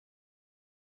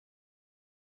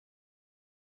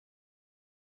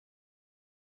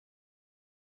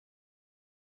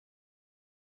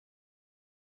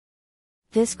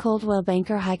This Coldwell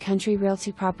Banker High Country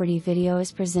Realty property video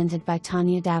is presented by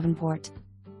Tanya Davenport.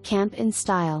 Camp in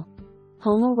style.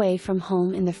 Home away from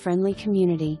home in the friendly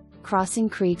community, Crossing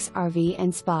Creeks RV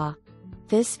and Spa.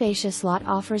 This spacious lot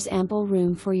offers ample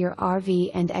room for your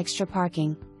RV and extra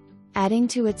parking. Adding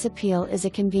to its appeal is a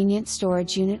convenient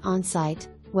storage unit on site,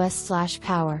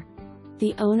 west/power.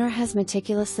 The owner has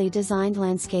meticulously designed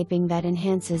landscaping that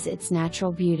enhances its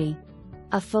natural beauty.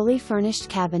 A fully furnished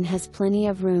cabin has plenty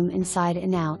of room inside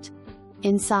and out.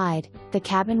 Inside, the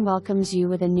cabin welcomes you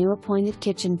with a new appointed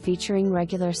kitchen featuring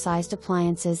regular-sized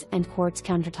appliances and quartz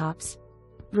countertops.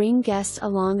 Bring guests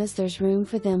along as there's room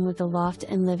for them with the loft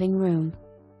and living room.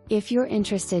 If you're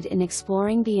interested in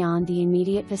exploring beyond the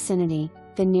immediate vicinity,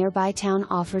 the nearby town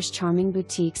offers charming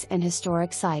boutiques and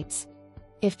historic sites.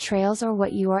 If trails are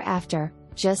what you are after,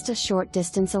 just a short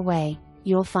distance away,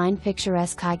 you'll find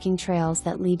picturesque hiking trails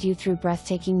that lead you through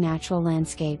breathtaking natural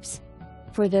landscapes.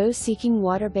 For those seeking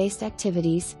water-based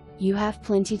activities, you have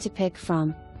plenty to pick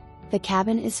from. The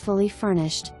cabin is fully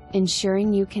furnished,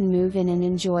 ensuring you can move in and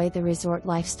enjoy the resort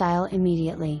lifestyle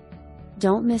immediately.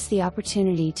 Don't miss the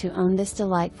opportunity to own this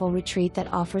delightful retreat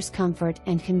that offers comfort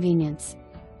and convenience.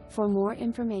 For more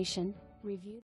information, review